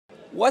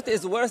what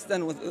is worse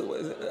than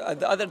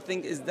the other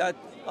thing is that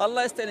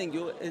Allah is telling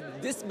you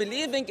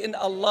disbelieving in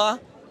Allah,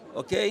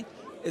 okay,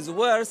 is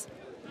worse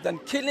than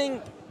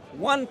killing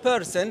one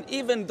person,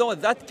 even though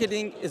that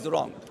killing is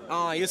wrong.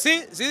 You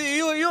see,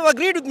 you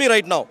agreed with me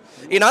right now.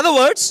 In other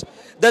words,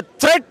 the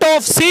threat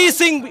of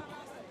ceasing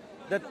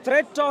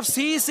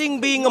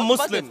being a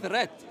Muslim. What is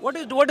threat?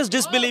 What is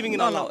disbelieving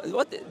in Allah? No.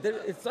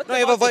 It's not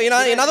No, about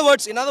in other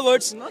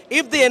words,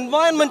 if the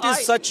environment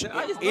is such,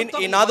 if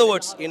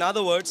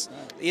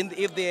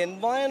the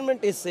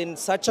environment is in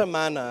such a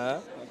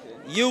manner,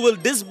 you will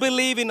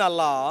disbelieve in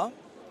Allah,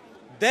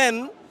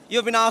 then you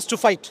have been asked to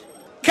fight.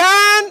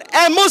 Can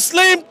a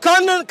Muslim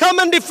come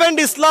and defend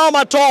Islam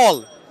at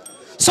all?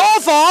 So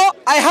far,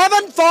 I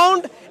haven't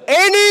found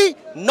any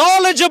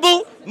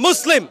knowledgeable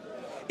Muslim.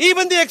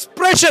 Even the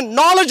expression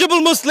knowledgeable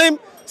Muslim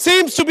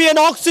seems to be an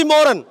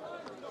oxymoron.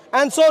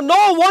 And so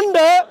no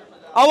wonder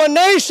our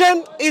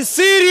nation is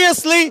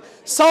seriously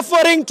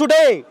suffering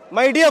today.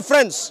 My dear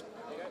friends,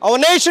 our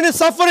nation is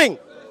suffering.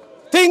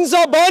 Things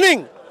are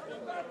burning.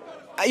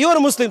 You are a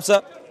Muslim,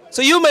 sir.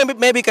 So you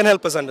maybe can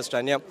help us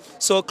understand, yeah.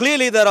 So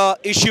clearly there are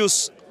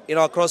issues,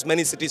 across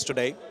many cities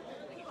today.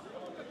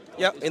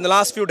 Yeah, in the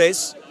last few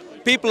days,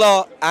 people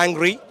are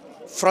angry,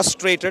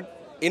 frustrated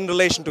in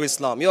relation to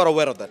Islam. You are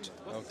aware of that.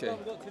 Okay.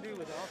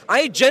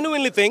 I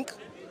genuinely think,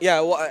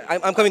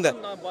 I'm coming there.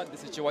 About the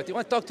situation. You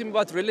want to talk to me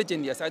about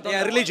religion? Yes, I don't.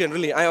 Yeah, religion,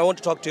 really. I want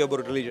to talk to you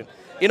about religion.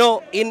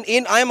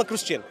 I am a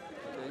Christian. Okay.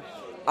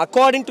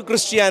 According to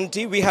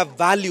Christianity, we have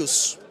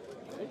values,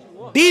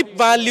 deep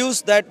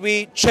values that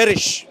we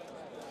cherish.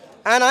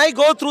 And I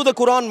go through the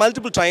Quran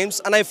multiple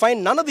times and I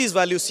find none of these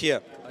values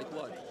here. Like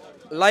what?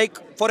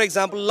 Like, for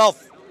example, love.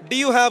 Do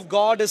you have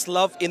God is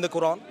love in the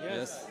Quran?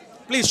 Yes.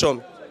 Please show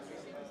me.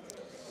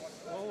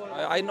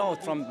 I know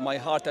it from my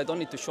heart. I don't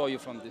need to show you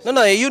from this.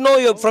 No, you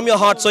know from your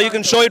heart, so you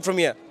can show it from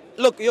here.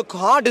 Look, your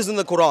heart is in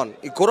the Quran.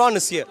 The Quran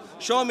is here.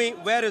 Show me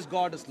where is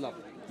God is love.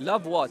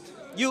 Love what?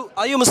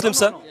 Are you Muslim,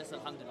 sir? Yes,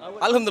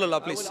 alhamdulillah.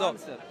 Alhamdulillah, please. So,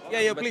 answer.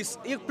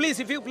 please.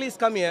 If you please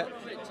come here.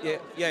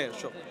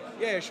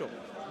 Sure. Sure.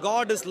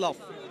 God is love.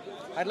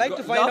 I'd like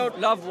to find out.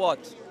 Love what?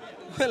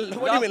 Well,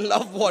 what do you mean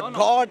love what? No.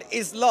 God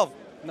is love.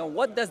 Now,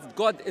 what does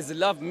God is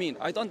love mean?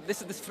 I don't.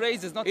 This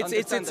phrase is not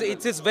understandable.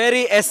 It's its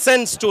very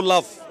essence to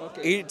love.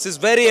 Okay. It's its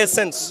very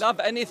essence. Love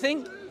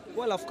anything?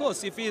 Well, of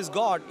course, if He is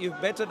God, you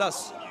better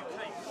does.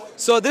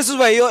 So this is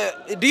why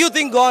do you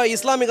think God,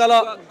 Islamic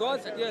Allah?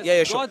 God,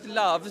 yes, Sure. God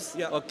loves.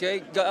 Yeah.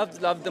 Okay,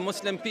 God loves the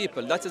Muslim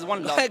people. That is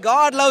one love.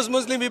 God loves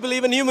Muslim people.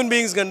 Even human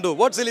beings can do.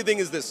 What silly thing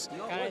is this?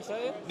 Can I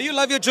say it? Do you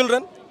love your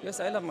children? Yes,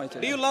 I love my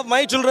children. Do you love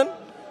my children?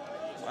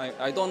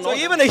 I don't know. So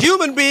even a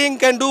human being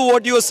can do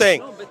what you are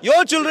saying.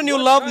 Your children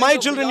you love, my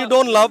children you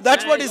don't love.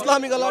 That's what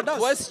Islamic Allah does.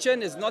 The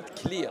question is not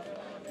clear.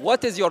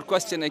 What is your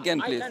question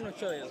again, please? I cannot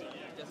show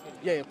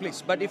you.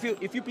 Please. But if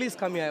you please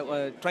come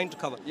here, trying to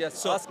cover. Yes.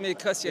 So ask me a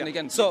question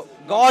again. So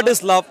God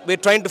is love. We're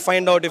trying to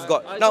find out if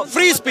God. Now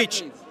free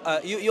speech.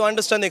 You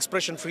understand the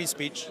expression free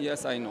speech?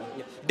 Yes, I know.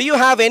 Do you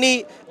have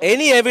any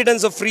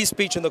evidence of free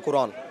speech in the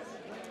Quran?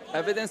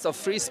 Evidence of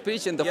free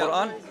speech in the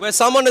Quran? Where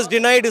someone is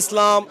denied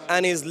Islam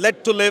and is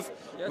led to live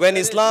when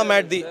Islam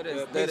had the.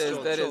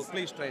 There is.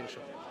 Please try and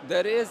show.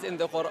 There is in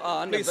the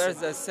Quran a verse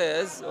that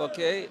says,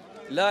 okay,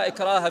 La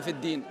ikraha fi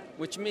din,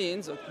 which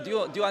means,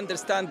 do you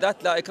understand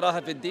that, La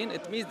ikraha fi din?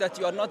 It means that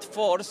you are not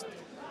forced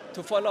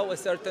to follow a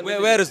certain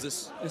religion. Where is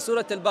this? In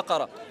Surah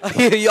Al-Baqarah.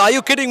 Are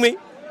you kidding me?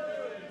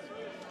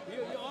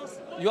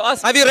 You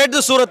asked. Have you read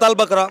the Surah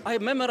Al-Baqarah? I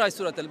memorized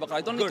Surah Al-Baqarah.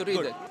 I don't need to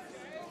read it.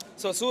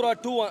 So Surah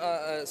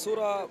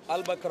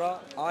Al-Baqarah,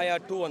 Ayah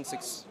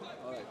 216.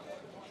 All right.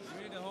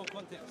 Read the whole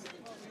context.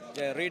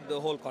 Yeah, read the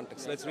whole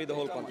context. Let's read the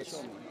whole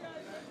context.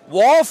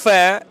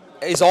 Warfare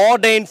is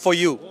ordained for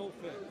you.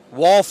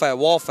 Warfare.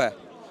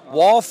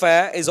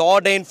 Warfare is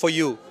ordained for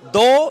you,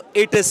 though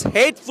it is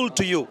hateful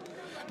to you.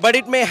 But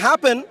it may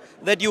happen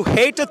that you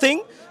hate a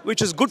thing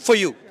which is good for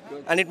you.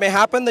 And it may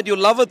happen that you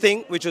love a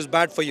thing which is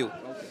bad for you.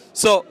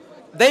 So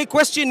they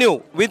question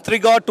you with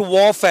regard to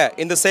warfare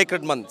in the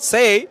sacred month.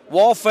 Say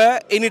warfare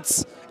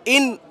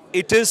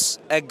it is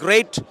a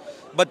great,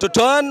 but to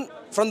turn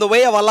from the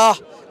way of Allah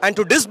and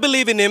to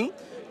disbelieve in Him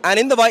and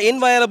in the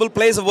inviolable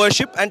place of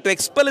worship and to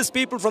expel His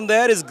people from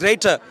there is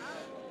greater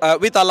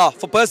with Allah.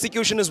 For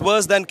persecution is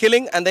worse than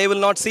killing, and they will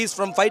not cease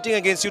from fighting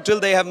against you till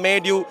they have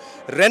made you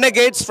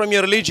renegades from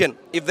your religion,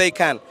 if they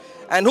can.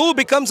 And who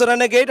becomes a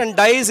renegade and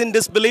dies in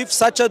disbelief,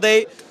 such are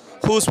they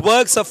whose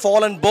works have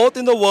fallen both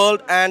in the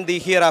world and the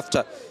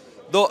hereafter.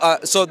 Though,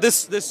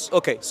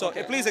 okay. So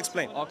please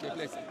explain. Okay,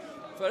 please.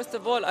 First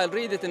of all, I'll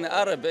read it in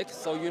Arabic,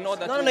 so you know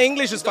that. No,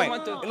 English is fine.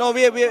 No,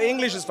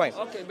 English is fine.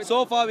 Okay, but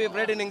so far we've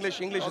read in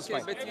English. English is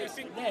fine. Everything you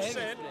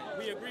said,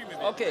 we agree with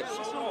it. Okay.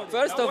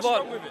 First of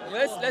all,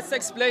 let's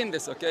explain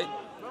this, okay?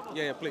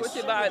 Yeah, please.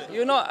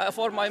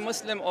 For my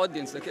Muslim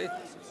audience, okay?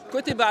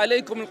 كتب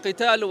عليكم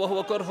القتال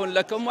وهو كره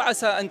لكم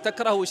وعسى أن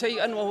تكرهوا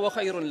شيئا وهو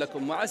خير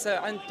لكم وعسى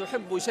أن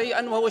تحبوا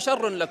شيئا وهو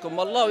شر لكم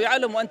والله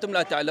يعلم وأنتم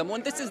لا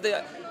تعلمون.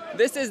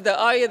 This is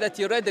the ayah that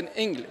you read in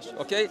English,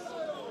 okay?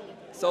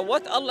 So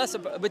what Allah,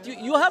 but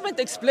you haven't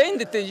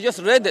explained it, you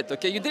just read it,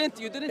 okay? You didn't.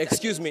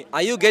 Excuse me,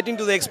 are you getting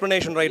to the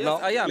explanation right Yes, now?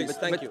 I am. Please,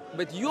 thank but, you.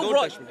 But you Don't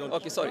brought. touch me, don't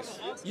Okay, sorry.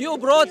 You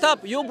brought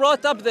up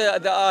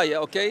the ayah,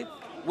 okay,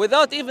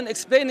 without even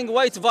explaining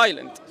why it's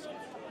violent.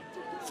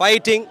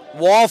 Fighting,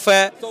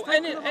 warfare. So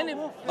any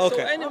Okay, so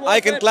any I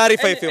can warfare,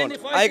 clarify any- if you any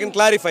want. I fighting- can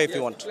clarify if Yes,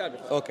 you want.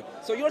 clarify. Okay.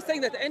 So you're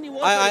saying that any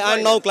warfare is I'm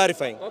now violent.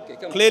 clarifying. Okay,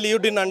 come on. Clearly you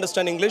didn't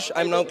understand English.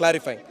 I'm now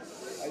clarifying.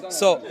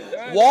 So,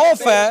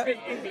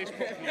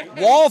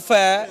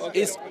 warfare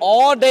is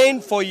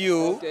ordained for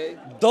you, Okay.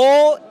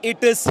 though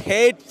it is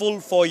hateful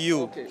for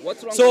you. Okay,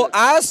 what's wrong So, with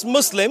it? as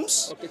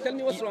Muslims, Okay, tell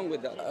me what's wrong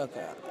with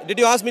that. did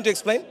you ask me to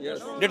explain? Yes.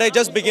 Did I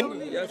just begin?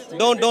 Yes.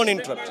 Don't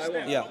interrupt.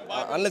 Yeah,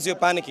 unless you're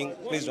panicking,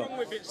 please don't.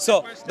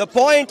 So, the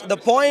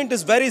point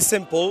is very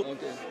simple,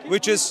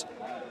 which is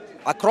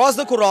across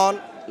the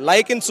Quran,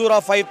 like in Surah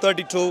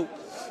 532,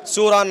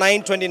 Surah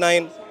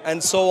 929,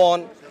 and so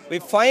on, we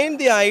find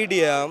the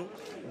idea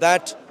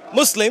that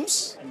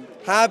Muslims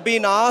have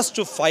been asked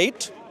to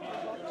fight,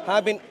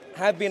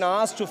 have been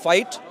asked to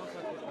fight.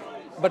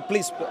 But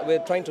please, we're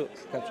trying to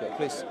capture.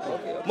 Please,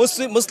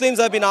 Muslims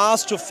have been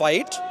asked to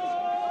fight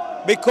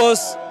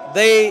because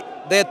their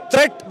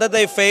threat that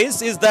they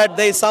face is that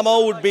they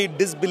somehow would be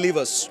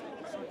disbelievers.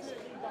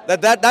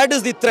 That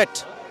is the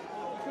threat.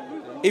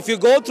 If you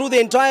go through the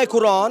entire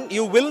Quran,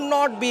 you will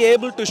not be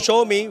able to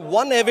show me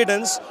one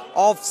evidence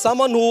of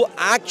someone who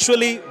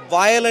actually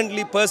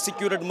violently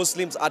persecuted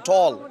Muslims at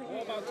all.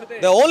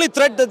 The only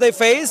threat that they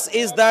face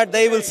is that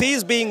they will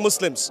cease being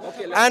Muslims.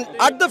 And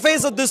at the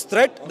face of this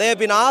threat, they have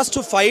been asked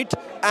to fight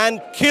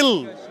and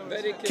kill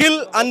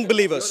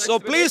unbelievers. So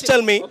please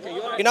tell me,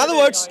 in other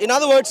words,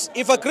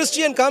 if a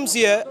Christian comes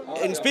here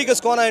in Speaker's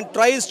Corner and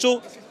tries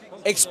to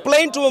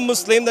explain to a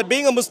Muslim that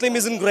being a Muslim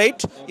isn't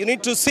great, you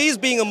need to cease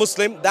being a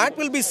Muslim, that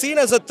will be seen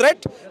as a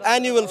threat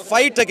and you will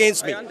fight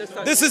against me.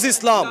 This is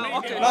Islam.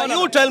 Now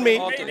you tell me,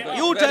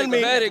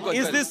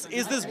 is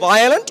this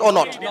violent or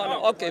not?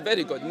 No, okay,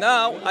 very good.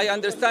 Now I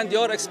understand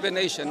your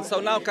explanation. So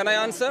now can I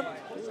answer?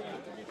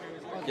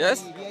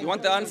 Yes? You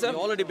want the answer? You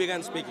already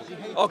began speaking.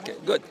 Okay,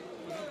 good.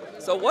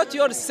 So what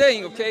you're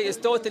saying, okay, is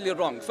totally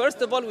wrong.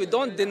 First of all, we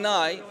don't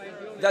deny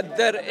that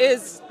there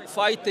is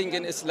fighting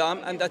in Islam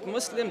and that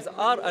Muslims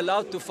are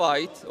allowed to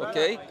fight,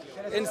 okay,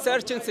 in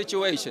certain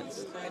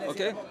situations,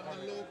 okay?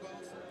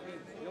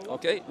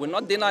 Okay, we're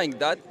not denying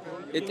that.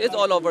 It is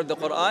all over the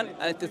Quran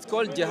and it is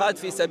called jihad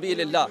fi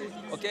sabilillah,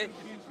 okay?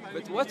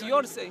 But what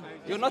you're saying,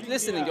 you're not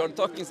listening, you're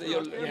talking,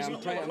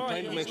 I'm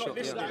trying to make sure.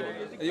 Yeah.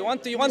 you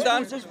want the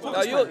answer? No,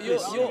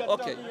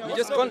 okay,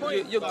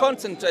 you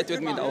concentrate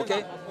with me now,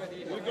 okay?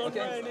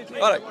 Okay.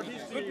 All right.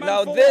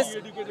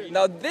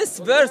 Now this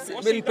verse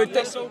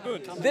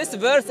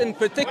in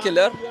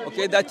particular,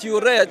 okay, that you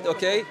read,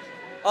 okay,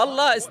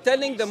 Allah is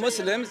telling the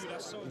Muslims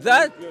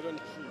that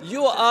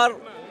you are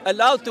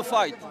allowed to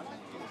fight.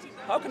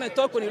 How can I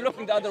talk when you're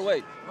looking the other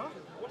way?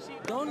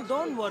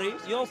 Don't worry.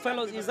 Your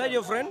fellow, is that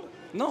your friend?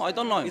 No, I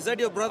don't know him. Is that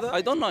your brother?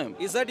 I don't know him.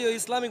 Is that your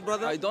Islamic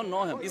brother? I don't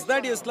know him. Is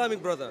that your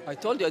Islamic brother? I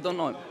told you I don't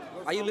know him.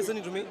 Are you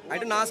listening to me? I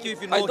didn't ask you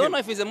if you know I him. don't know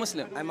if he's a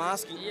Muslim. I'm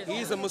asking. He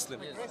is a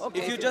Muslim. Okay.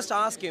 If you just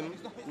ask him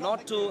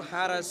not to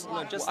harass,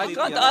 no, just I leave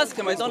can't the- ask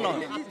him, I don't know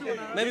him.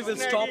 Maybe we'll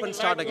stop and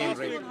start again,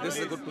 right? This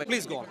is a good place.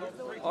 Please go on.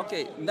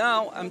 Okay,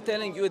 now I'm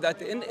telling you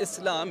that in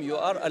Islam you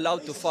are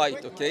allowed to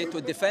fight, okay,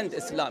 to defend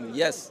Islam,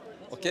 yes,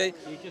 okay?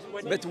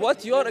 But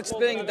what you're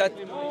explaining that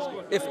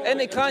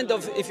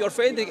if you're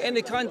facing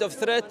any kind of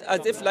threat,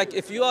 as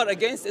if you are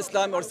against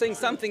Islam or saying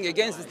something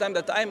against Islam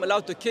that I'm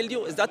allowed to kill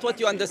you, is that what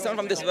you understand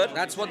from this verse?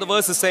 That's what the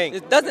verse is saying.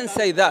 It doesn't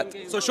say that.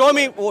 So show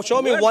me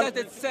Where one.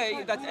 does it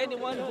say that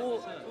anyone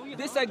who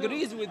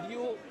disagrees with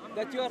you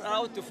that you are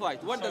allowed to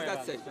fight? What does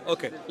that say?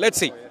 Okay, let's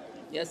see.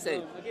 Yes, say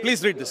it.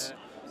 Please read this.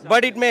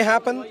 But it may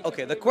happen.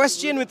 Okay, the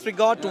question with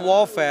regard to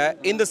warfare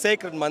in the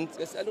sacred month.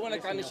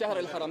 يسألونك عن الشهر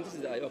الحرام. This is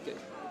the ayah, okay.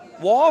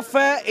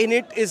 Warfare in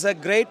it is a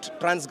great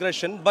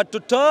transgression, but to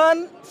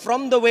turn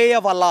from the way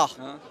of Allah.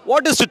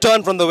 What is to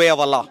turn from the way of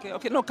Allah?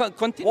 Okay, no,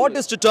 continue. What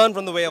is to turn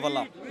from the way of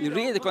Allah? You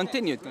read,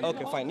 continue.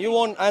 Okay, fine. You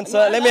won't answer.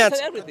 No, Let me I'll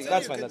answer. answer everything.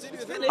 That's fine.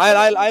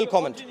 I'll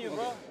comment.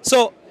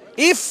 So,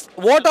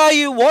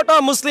 what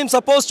are Muslims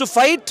supposed to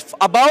fight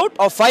about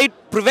or fight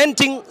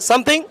preventing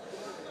something?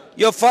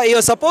 You're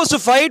supposed to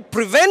fight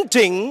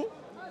preventing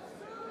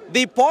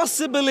the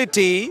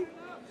possibility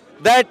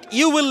that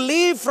you will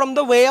leave from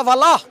the way of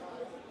Allah.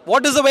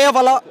 What is the way of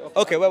Allah?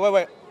 Okay,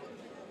 wait.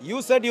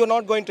 You said you're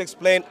not going to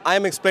explain. I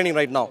am explaining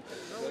right now.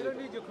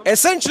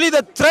 Essentially,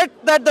 the threat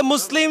that the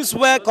Muslims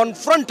were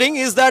confronting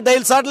is that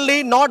they'll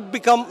suddenly not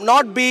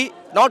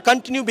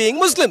continue being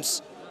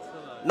Muslims,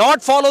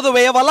 not follow the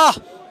way of Allah.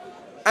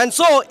 And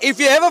so, if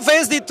you ever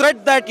face the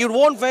threat that you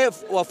won't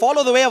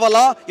follow the way of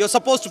Allah, you're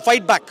supposed to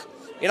fight back.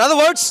 In other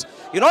words,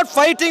 you're not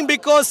fighting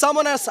because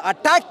someone has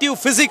attacked you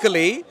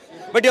physically,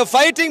 but you're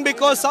fighting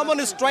because someone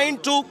is trying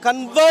to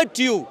convert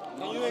you.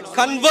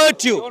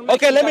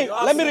 Okay, let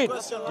me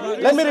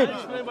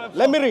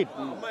read.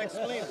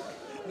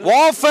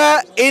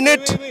 Warfare in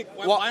it.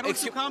 Why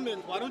don't you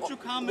comment? Why don't you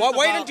comment?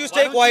 Why don't you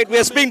stay quiet? We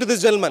are speaking to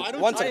this gentleman.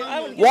 One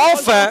second.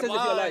 Warfare.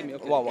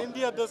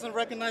 India doesn't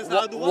recognize the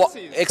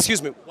Adivasi.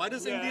 Excuse me. Why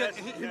does India?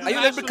 Are you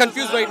a little bit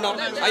confused right now?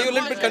 Are you a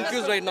little bit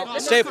confused right now?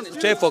 Stay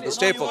focused.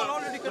 Stay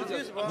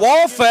focused.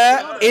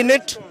 Warfare in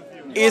it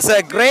is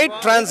a great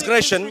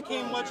transgression,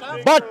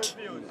 but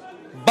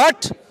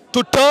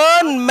to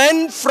turn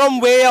men from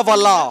way of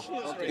Allah.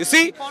 You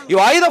see, you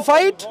either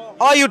fight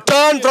or you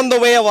turn from the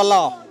way of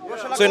Allah.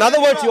 So in other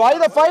words, you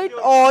either fight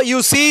or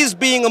you cease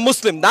being a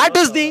Muslim. Those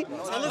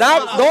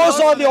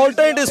are the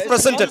alternatives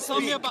presented.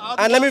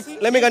 And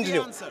let me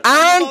continue.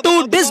 And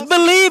to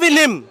disbelieve in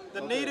him.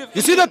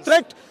 You see the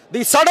threat,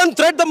 the sudden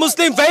threat the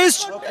Muslim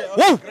faced?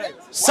 Whoa.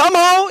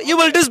 Somehow you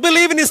will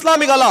disbelieve in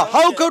Islamic Allah.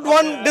 How could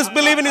one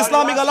disbelieve in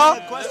Islamic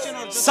Allah?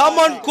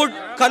 Someone could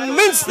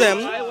convince them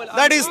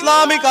that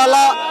Islamic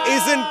Allah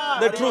isn't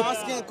the truth.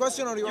 Asking a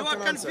question or you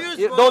want to answer?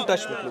 Don't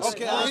touch me, please.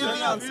 Okay, he's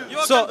the answer.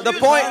 So the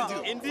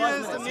point. India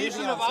is the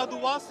nation of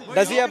Adivasi.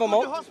 Does he have a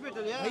mouth?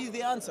 He's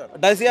the answer.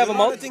 Does he have a You're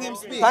not mouth? letting him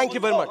speak. Thank you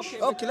very much.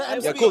 Okay, let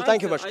him Yeah, speak. cool.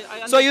 Thank you very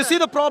much. So you see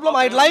the problem.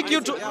 I'd like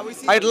you to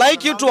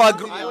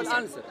agree. I will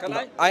answer. Can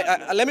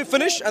I? Let me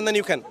finish and then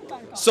you can.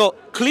 So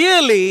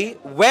clearly,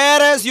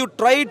 whereas you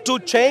tried to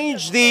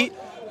change the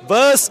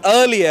verse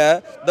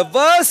earlier, the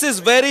verse is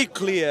very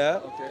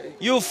clear.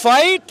 You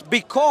fight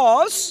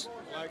because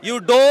you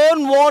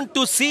don't want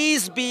to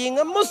cease being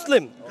a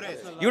Muslim.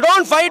 You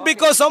don't fight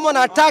because someone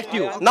attacked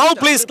you. Now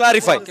please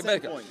clarify.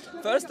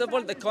 First of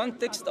all, the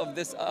context of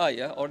this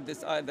ayah, or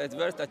this ayah, that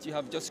verse that you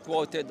have just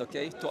quoted,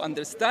 okay, to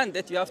understand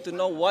it, you have to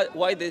know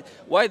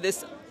why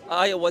this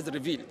ayah was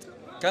revealed.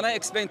 Can I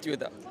explain to you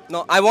that?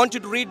 No, I want you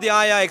to read the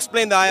ayah,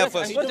 explain the ayah Yes,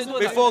 first, I'm going to do that.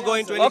 before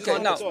going to any Okay,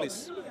 context, now,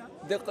 please.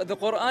 The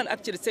Quran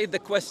actually says the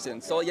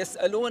question. So,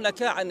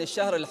 يَسْأَلُونَكَ عَنِ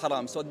الشَّهْرِ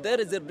الْحَرَامِ. So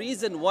there is a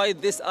reason why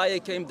this ayah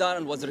came down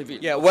and was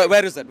revealed. Yeah,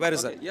 where is that? Where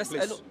is that? Yes,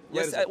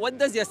 Please. what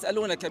does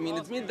يَسْأَلُونَكَ mean?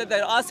 It means that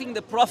they're asking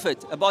the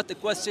Prophet about the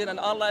question and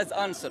Allah is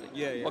answering.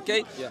 Yeah.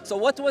 Okay? Yeah. So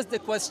what was the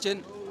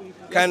question?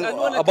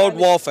 About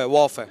warfare.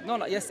 No,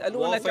 يَسْأَلُونَكَ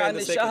Warfare in عَنِ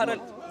the sacred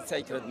الشَّهْرِ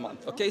sacred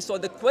month. Okay, so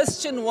the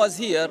question was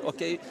here,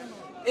 okay,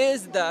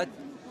 is that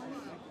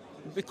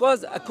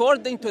because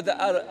according to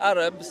the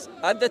Arabs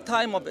at the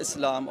time of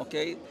Islam,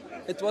 okay,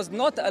 it was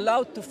not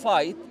allowed to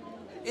fight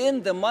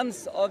in the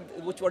months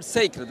which were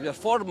sacred. We have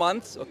 4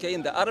 months, okay,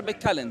 in the Arabic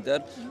calendar,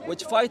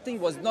 which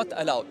fighting was not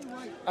allowed.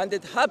 And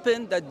it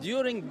happened that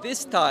during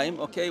this time,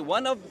 okay,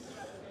 one of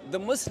the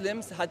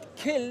Muslims had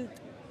killed.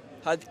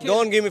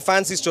 Don't give me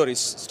fancy stories.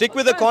 Stick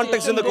with the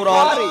context in the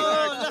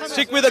Quran.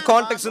 Stick with the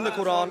context in the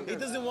Quran. He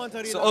doesn't want to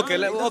read. So, okay,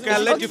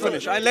 I'll let you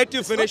finish. I'll let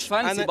you finish.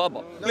 fancy, and then-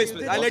 Baba. Please,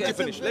 I'll let you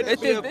finish.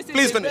 This is-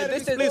 Please finish.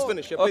 this is- Please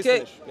finish. Yeah, please Okay.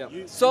 finish.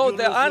 Yeah. So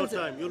the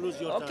answer. You lose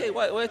your time. Okay,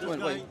 wait a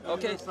minute.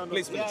 Okay.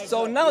 Please finish.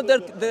 So now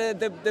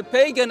the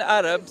pagan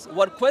Arabs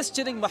were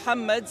questioning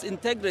Muhammad's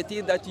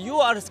integrity, that you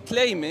are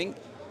claiming,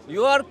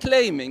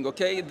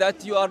 okay,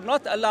 that you are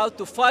not allowed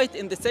to fight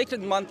in the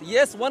sacred month.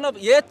 Yes, one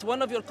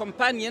of your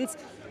companions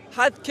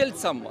had killed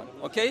someone,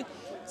 okay?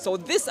 So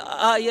this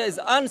ayah is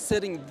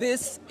answering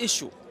this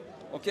issue,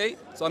 okay?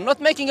 So I'm not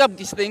making up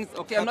these things,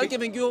 okay? I'm not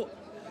giving you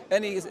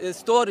any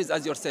stories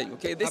as you're saying,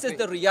 okay? This is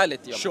the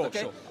reality of Sure, it,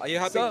 okay? sure. Are you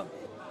happy? So,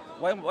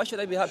 why should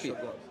I be happy?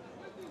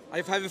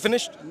 Have you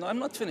finished? No, I'm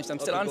not finished. I'm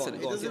still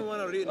answering. He doesn't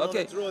want to read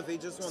Okay. the truth. He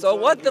just wants So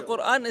to what the argue.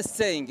 Quran is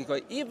saying,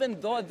 okay, even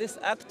though this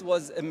act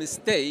was a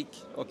mistake,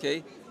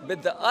 okay,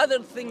 but the other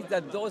things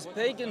that those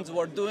pagans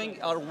were doing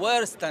are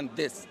worse than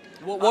this.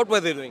 What were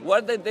they doing?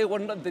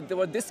 They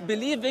were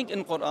disbelieving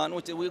in Quran,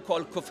 which we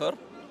call kufr,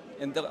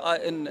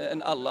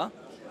 in Allah,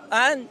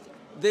 and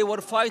they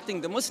were fighting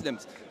the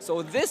Muslims.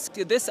 So this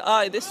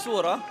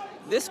surah,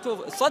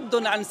 صَدٌّ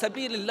عَنْ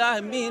سَبِيلِ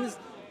اللَّهِ means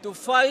to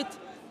fight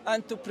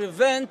and to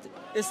prevent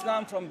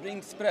Islam from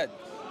being spread.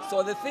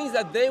 So the things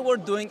that they were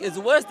doing is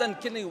worse than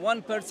killing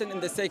one person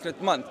in the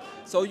sacred month.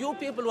 So you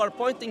people who are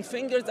pointing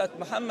fingers at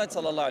Muhammad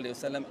sallallahu alaihi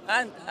wasallam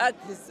and at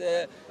his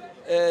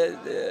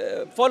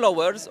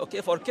followers,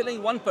 okay, for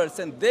killing one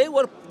person, they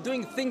were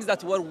doing things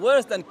that were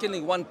worse than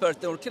killing one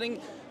person. They were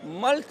killing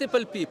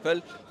multiple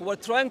people who were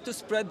trying to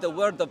spread the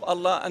word of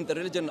Allah and the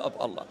religion of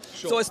Allah.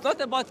 Sure. So it's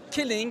not about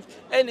killing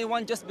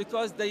anyone just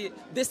because they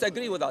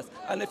disagree with us.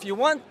 And if you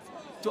want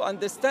to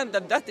understand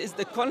that that is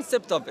the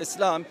concept of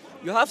Islam,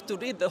 you have to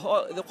read the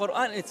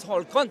Quran in its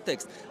whole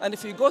context. And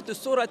if you go to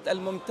Surah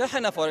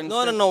Al-Mumtahana, for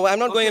instance... No, I'm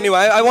not going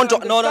anywhere. I want to...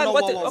 No, understand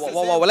what it-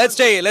 whoa. Let's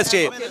stay here. Let's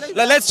stay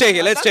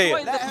here. That's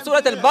why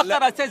Surah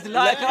Al-Baqarah says,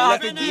 La ikraha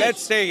fi din.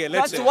 Let's stay here.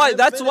 That's why the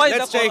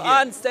Let's stay here.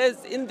 Quran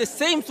says in the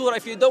same surah,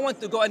 if you don't want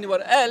to go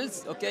anywhere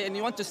else, okay, and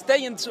you want to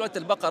stay in Surah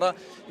Al-Baqarah,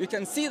 you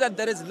can see that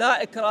there is La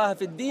ikraha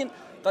fi din.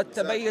 قد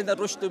تبين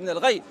الرشد من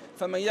الغي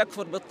فمن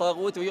يكفر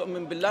بالطاغوت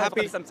ويؤمن بالله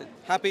فقد استمسك.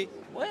 Happy?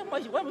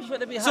 Why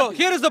should I be happy? So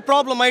here is the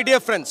problem, my dear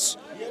friends.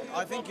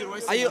 I think you're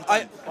wasting Are you, your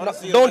time. no,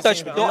 Honestly, you're don't touch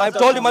wasting me. your Don't, time. I've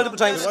told you multiple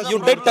times. You're You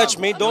wasting did your touch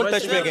time. me. Don't You're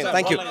touch me wasting again. your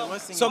Thank you. time. You're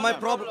wasting So your my time.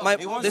 problem,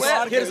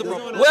 here's the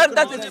problem. Where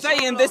does it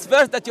say in this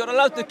verse that you're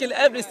allowed to kill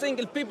every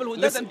single people who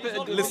Listen,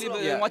 doesn't believe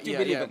in what you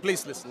believe in?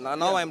 Please listen.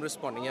 Now I'm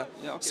responding. Yeah.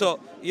 Yeah, okay. So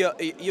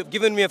you've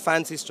given me a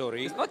fancy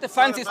story. It's not a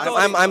fancy story.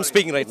 I'm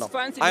speaking right It's now.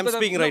 fancy I'm because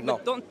speaking of- right no,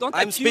 now. but don't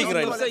I'm accuse speaking me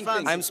right of saying now.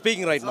 things. I'm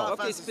speaking right now.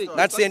 Okay, speak.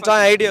 That's the It's not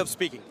entire fancy. idea of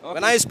speaking.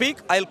 When I speak,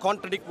 I'll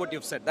contradict what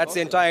you've said. That's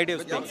the entire idea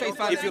of don't speaking. say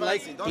fancy. If you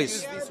like, Don't please.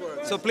 use these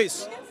words. So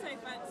please.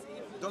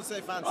 Don't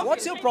say fancy.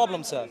 What's your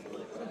problem, sir?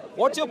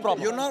 What's your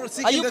problem? You're not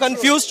seeking Are you the truth.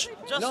 confused?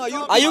 No, you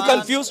Are you man.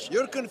 confused?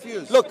 You're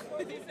confused. Look,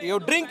 your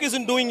drink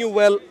isn't doing you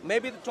well.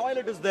 Maybe the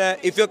toilet is there.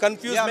 If you're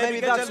confused, Yeah, maybe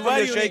maybe that's that's where where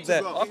you you shake need to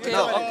there. go. Okay,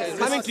 Now, okay.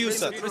 coming to you,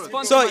 sir.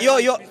 Respond So to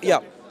my- yeah.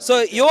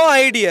 So your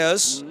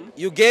ideas,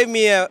 you gave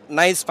me a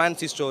nice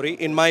fancy story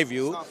in my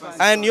view,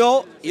 and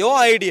your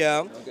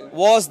idea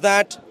was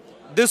that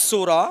this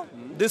surah,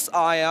 this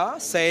ayah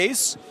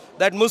says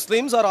that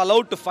Muslims are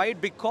allowed to fight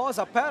because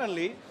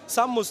apparently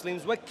some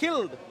Muslims were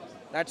killed.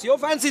 That's your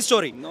fancy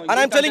story. No, And I'm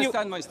didn't telling you.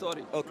 understand my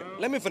story. Okay,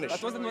 let me finish.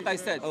 That wasn't what I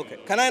said. Okay,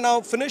 can I now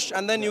finish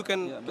and then you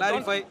can Yeah, but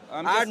clarify, don't-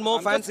 I'm add just- more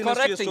I'm just fanciness to your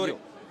correcting story? you.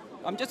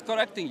 I'm just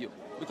correcting you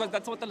because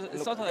that's what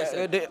it's not what I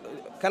said.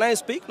 Can I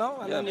speak now?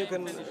 And then you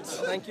can.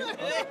 Thank you.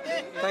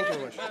 Thank you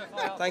very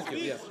much. Thank you.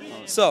 Yeah.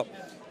 So,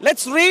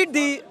 let's read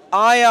the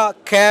ayah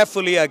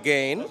carefully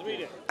again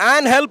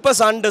and help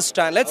us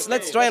understand.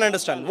 Let's try and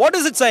understand. What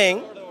is it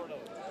saying?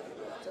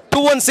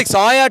 216,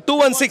 ayah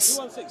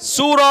 216.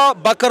 Surah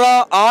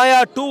Baqarah,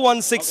 ayah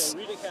 216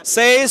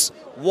 says,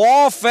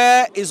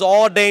 warfare is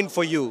ordained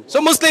for you. So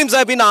Muslims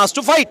have been asked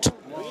to fight.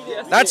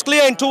 That's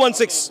clear in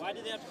 216.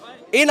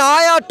 In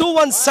ayah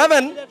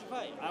 217,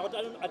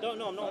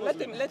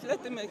 Let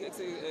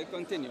him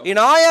continue. in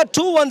ayah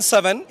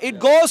 217, it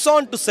goes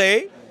on to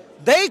say,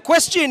 they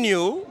question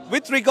you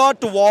with regard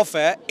to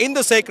warfare in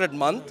the sacred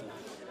month.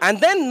 And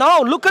then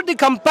now look at the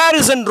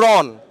comparison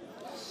drawn.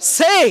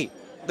 Say,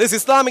 this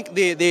Islamic,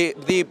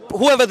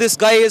 whoever this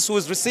guy is who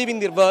is receiving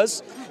the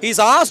verse, he's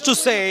asked to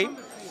say,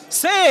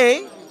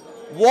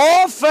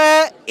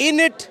 warfare in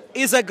it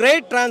is a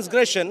great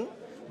transgression,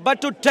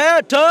 but to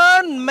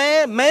turn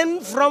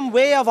men from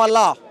way of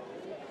Allah.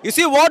 You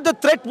see what the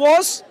threat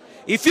was?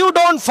 If you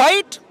don't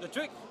fight,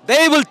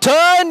 they will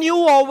turn you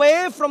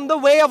away from the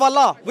way of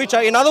Allah. Which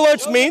in other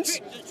words means,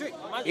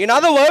 in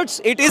other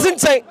words, it isn't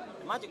saying,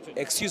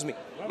 excuse me.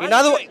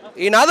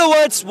 In other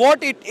words,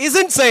 what it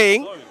isn't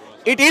saying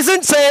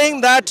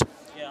that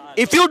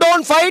if you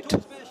don't fight,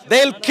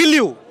 they'll kill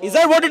you. Is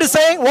that what it is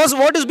saying?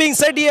 What is being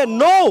said here?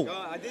 No.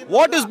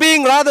 What is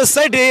being rather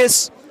said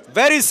is,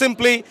 very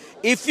simply,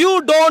 if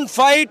you don't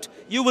fight,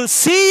 you will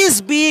cease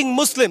being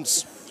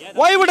Muslims.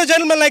 Why would a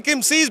gentleman like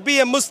him cease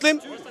being a Muslim?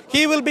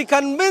 He will be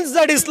convinced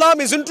that Islam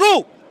isn't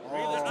true.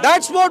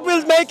 That's what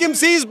will make him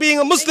cease being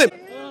a Muslim.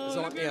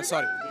 Yeah,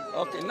 sorry.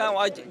 Okay, now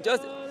I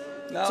just.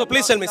 Now, So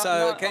please tell me,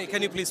 sir, now-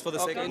 can you please, for the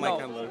sake okay, of my now-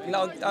 camera.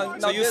 now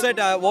So you this- said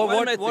one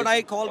minute, what please.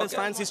 I called as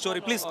Okay. fancy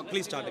story. Please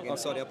start again.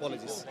 Sorry,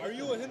 apologies. Are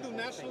you a Hindu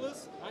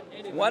nationalist?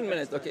 1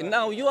 minute. Okay,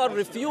 now you are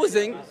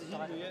refusing.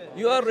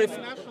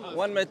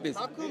 One minute, please.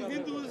 How come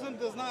Hinduism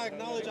does not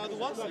acknowledge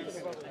Aduwasis?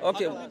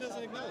 Okay, How come it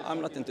doesn't acknowledge?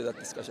 I'm not into that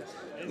discussion.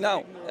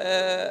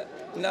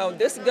 Now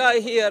this guy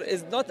here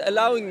is not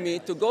allowing me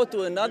to go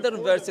to another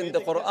verse in the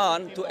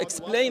Quran to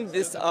explain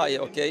this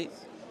ayah, okay?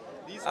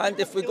 And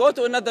if we go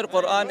to another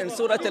Quran in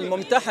Surah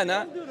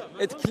Al-Mumtahana,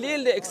 it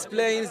clearly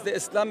explains the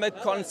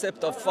Islamic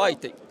concept of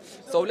fighting.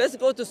 So let's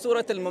go to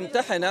Surah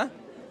Al-Mumtahana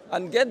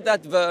and get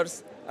that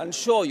verse and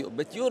show you.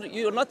 But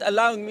you're not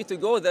allowing me to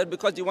go there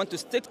because you want to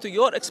stick to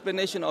your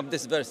explanation of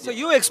this verse. So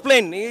you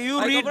explain.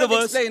 You read the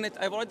verse.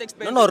 I've already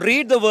explained No, it.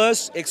 read the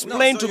verse.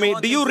 Explain to me.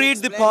 Do you read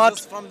the part?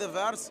 From the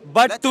verse,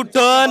 But to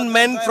turn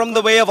men from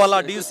the way of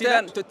Allah. Do you see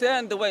that? To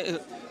turn the way.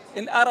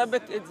 In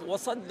Arabic, it's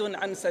وَصَدٌّ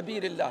عَنْ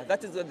سَبِيلِ اللَّهِ.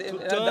 That is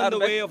turn the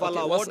way of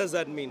Allah. What does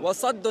that mean?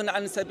 وَصَدٌّ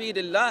عَنْ سَبِيلِ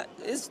اللَّهِ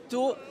is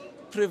to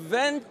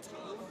prevent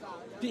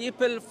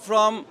people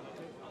from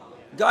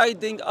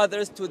guiding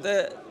others to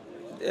the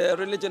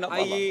religion of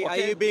Allah. Are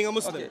you being a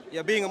Muslim? Okay.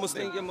 Yeah, being a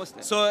Muslim. Being a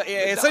Muslim. So But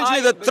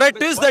essentially the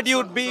threat is that you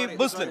would be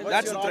Muslim.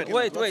 That's the threat.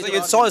 Wait.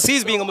 So you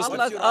cease being a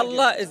Muslim.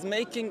 Allah is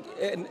making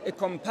a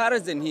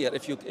comparison here.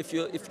 If you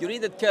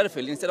read it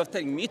carefully, instead of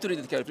telling me to read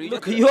it carefully,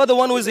 Look, you are the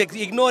one who is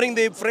ignoring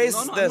the phrase.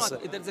 No, I'm this.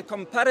 not. There's a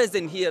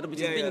comparison here which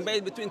is Yeah, being yeah.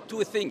 made between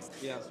two things.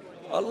 Yeah.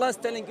 Allah is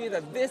telling you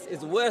that this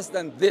is worse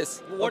than this.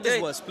 What is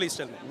okay? worse? Please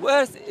tell me.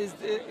 Worse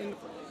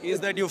is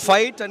That you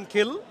fight and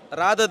kill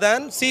rather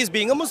than cease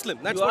being a Muslim.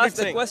 That's you what ask it's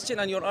the saying. question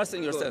and you're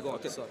answering yourself. Go on,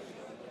 okay. sorry.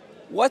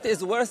 What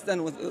is worse than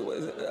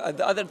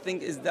the other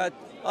thing is that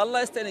Allah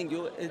is telling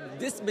you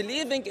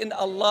disbelieving in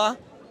Allah,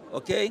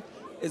 okay,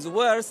 is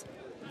worse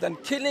than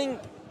killing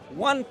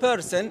one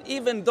person,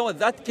 even though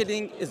that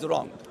killing is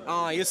wrong.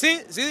 You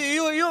see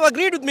you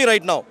agreed with me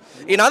right now.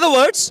 In other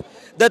words,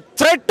 the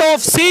threat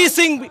of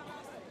ceasing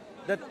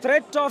The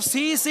threat of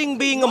ceasing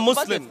being a Not but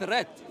a Muslim.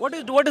 threat.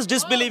 What is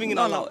disbelieving in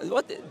No, Allah? no.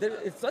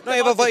 It's not No,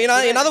 about but the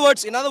threat. in other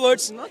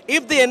words, not-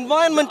 if the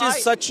environment The is eye-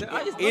 such, the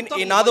eye is not in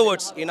talking other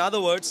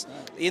about words,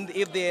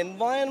 if the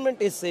environment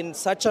is in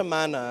such a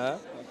manner,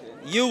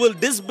 you will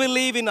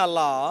disbelieve in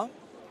Allah,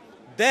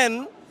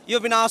 then you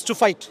have been asked to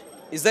fight.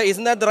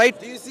 Isn't that the right?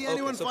 Do you see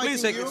anyone so fighting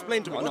please you?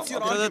 explain to me. What's your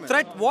The argument?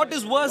 threat, what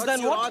is worse What's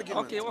than your what?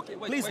 argument? Okay, okay.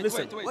 Wait, Please wait,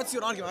 listen. Wait, wait. What's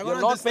your argument? I You're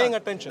wanna not understand. paying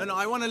attention. No,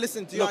 I want to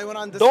listen to you. Look, I want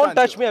to understand. don't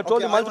touch me. I've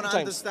told you I multiple wanna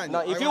times. understand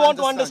Now, you. if I you wanna want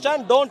to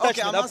understand, don't touch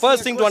Okay, me. I'm That's asking first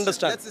you a thing to question.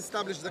 understand. Let's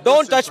establish the Don't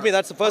question touch me. first.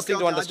 That's the first thing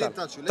to I understand.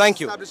 didn't touch you. Thank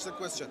you. Let's establish the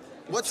question.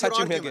 What's your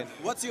touching me argument?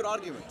 again. What's your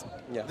argument?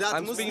 Yeah, That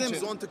I'm speaking Muslims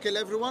to you. want to kill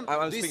everyone?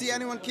 I'm Do you speaking see to you.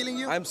 anyone killing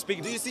you? I'm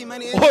speaking Do to you you. see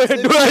many Oh,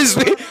 Indians?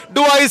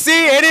 do I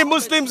see any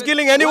Muslims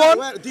killing anyone?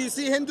 Do you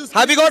see Hindus?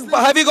 Have you killing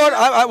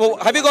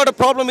Muslims? got a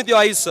problem with your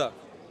eyes, sir?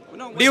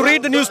 Do you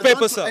read the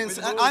newspaper, sir?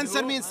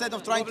 Answer me instead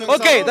of trying to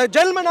Okay, insult. the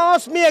gentleman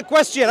asked me a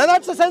question, and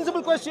that's a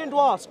sensible question to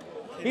ask.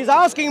 He's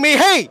asking me,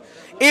 hey,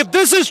 if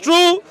this is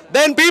true,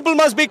 then people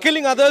must be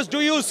killing others. Do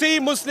you see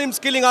Muslims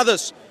killing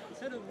others?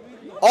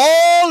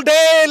 All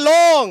day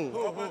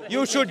long,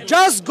 you should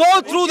just go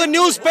through the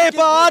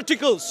newspaper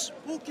articles.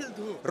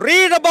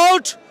 Read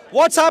about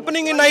what's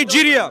happening in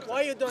Nigeria.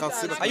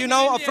 Are you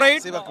now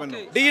afraid?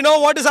 Do you know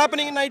what is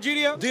happening in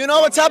Nigeria? Do you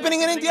know what's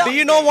happening in India? Do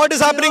you know what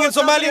is happening in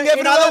Somalia?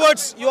 In other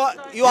words, you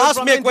asked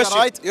from me a India, question.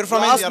 right? You're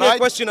from You asked India, me a right?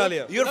 question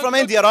earlier. You're from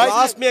India, right? You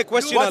asked me a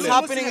question What's earlier.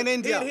 happening in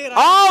India?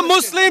 Are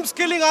Muslims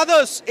killing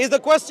others? Is the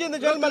question the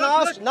gentleman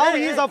asked. Now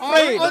he is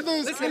afraid.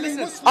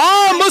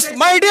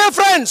 My dear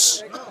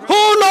friends,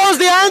 who knows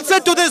the answer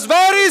to this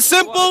very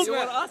simple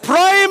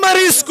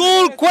primary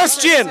school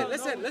question?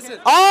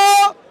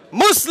 Are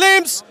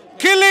Muslims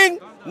killing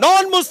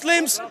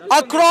non-Muslims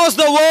across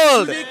the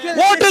world?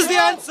 What is the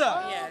answer?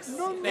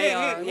 They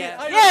are,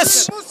 yeah.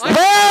 Yes.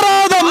 Where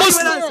are the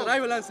Muslims? I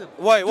will answer.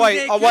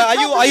 Why?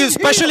 Are you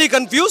specially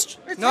confused?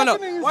 No.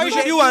 Why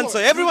should you answer?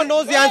 Everyone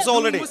knows the answer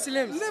already.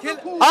 Muslims kill.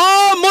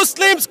 Are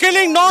Muslims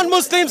killing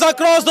non-Muslims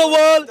across the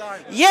world?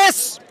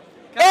 Yes.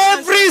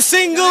 Every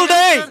single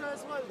day.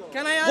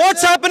 Can I answer?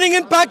 What's happening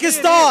in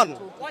Pakistan?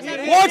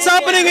 What's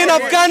happening in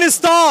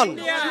Afghanistan?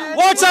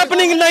 What's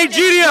happening in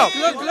Nigeria?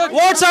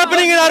 What's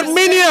happening in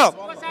Armenia?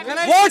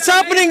 What's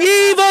happening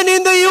even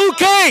in the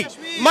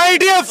UK? My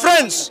dear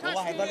friends,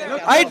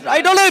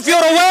 I don't know if you're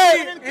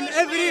aware, In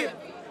every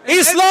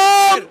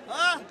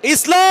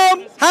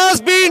Islam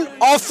has been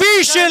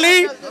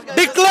officially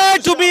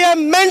declared to be a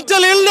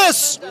mental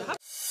illness.